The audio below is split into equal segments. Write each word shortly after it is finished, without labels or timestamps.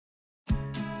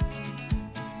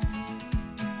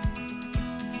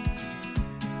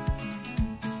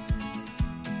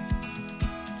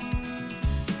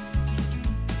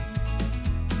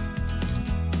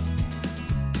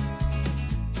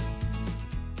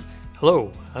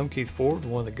Hello, I'm Keith Ford,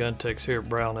 one of the gun techs here at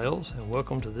Brownells, and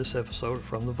welcome to this episode of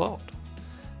From the Vault.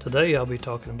 Today I'll be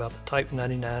talking about the Type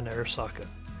 99 Arisaka.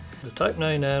 The Type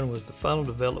 99 was the final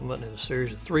development in a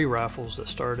series of 3 rifles that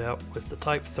started out with the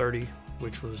Type 30,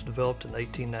 which was developed in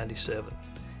 1897.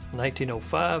 In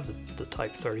 1905, the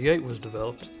Type 38 was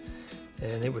developed,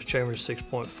 and it was chambered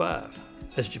 6.5.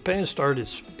 As Japan started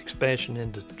its expansion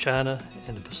into China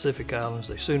and the Pacific Islands,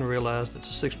 they soon realized that the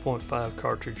 6.5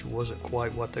 cartridge wasn't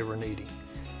quite what they were needing,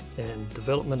 and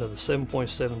development of the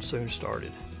 7.7 soon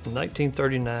started. In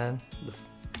 1939, the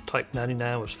Type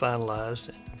 99 was finalized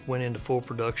and went into full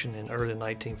production in early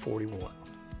 1941.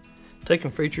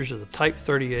 Taking features of the Type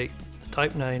 38, the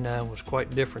Type 99 was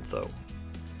quite different though.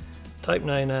 Type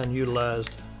 99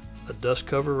 utilized a dust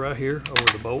cover right here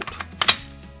over the bolt,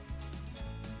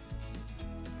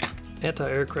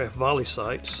 anti-aircraft volley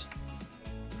sights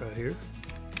right here,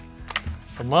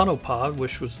 a monopod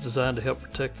which was designed to help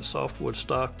protect the softwood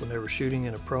stock when they were shooting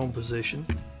in a prone position,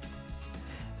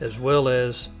 as well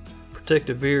as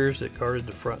protective ears that guarded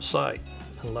the front sight,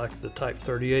 unlike the Type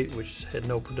 38 which had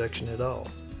no protection at all,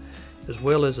 as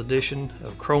well as addition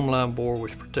of chrome line bore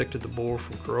which protected the bore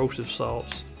from corrosive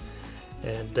salts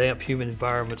and damp humid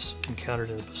environments encountered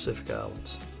in the Pacific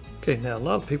Islands. Okay, now a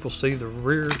lot of people see the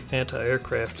rear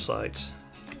anti-aircraft sights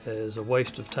as a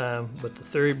waste of time, but the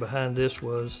theory behind this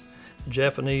was the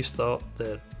Japanese thought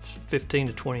that 15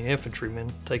 to 20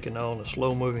 infantrymen taking on a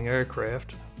slow-moving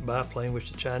aircraft, biplane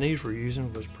which the Chinese were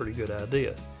using, was a pretty good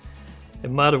idea. It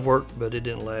might have worked, but it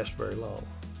didn't last very long.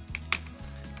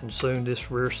 And soon this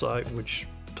rear sight, which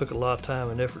took a lot of time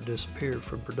and effort, disappeared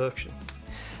from production.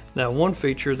 Now, one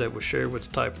feature that was shared with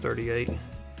the Type 38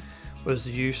 was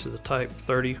the use of the Type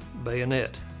 30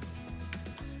 bayonet.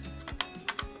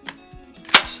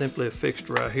 Simply affixed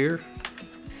right here.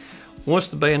 Once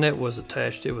the bayonet was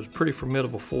attached, it was a pretty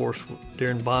formidable force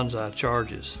during banzai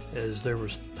charges, as there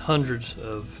was hundreds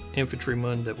of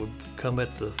infantrymen that would come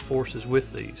at the forces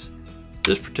with these.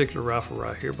 This particular rifle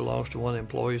right here belongs to one of the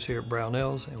employees here at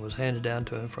Brownells and was handed down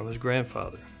to him from his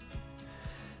grandfather.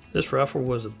 This rifle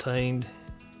was obtained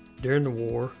during the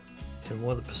war in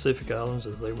one of the Pacific Islands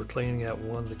as they were cleaning out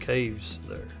one of the caves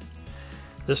there.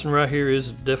 This one right here is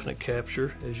a definite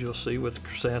capture, as you'll see with the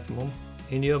chrysanthemum.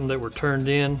 Any of them that were turned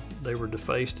in, they were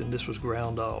defaced and this was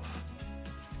ground off.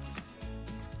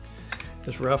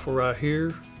 This rifle right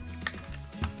here,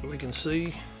 we can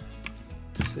see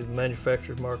the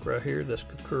manufacturer's mark right here, that's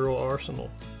Kokuro Arsenal.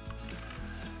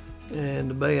 And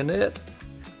the bayonet,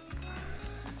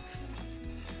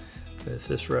 with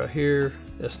this right here,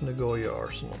 that's Nagoya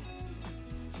Arsenal.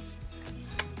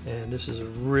 And this is a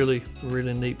really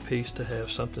neat piece to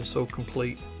have something so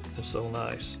complete and so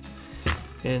nice.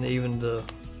 And even the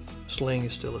sling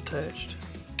is still attached.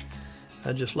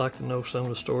 I'd just like to know some of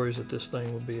the stories that this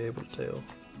thing will be able to tell.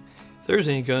 If there's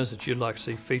any guns that you'd like to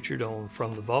see featured on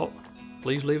From the Vault,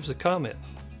 please leave us a comment.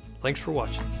 Thanks for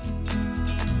watching.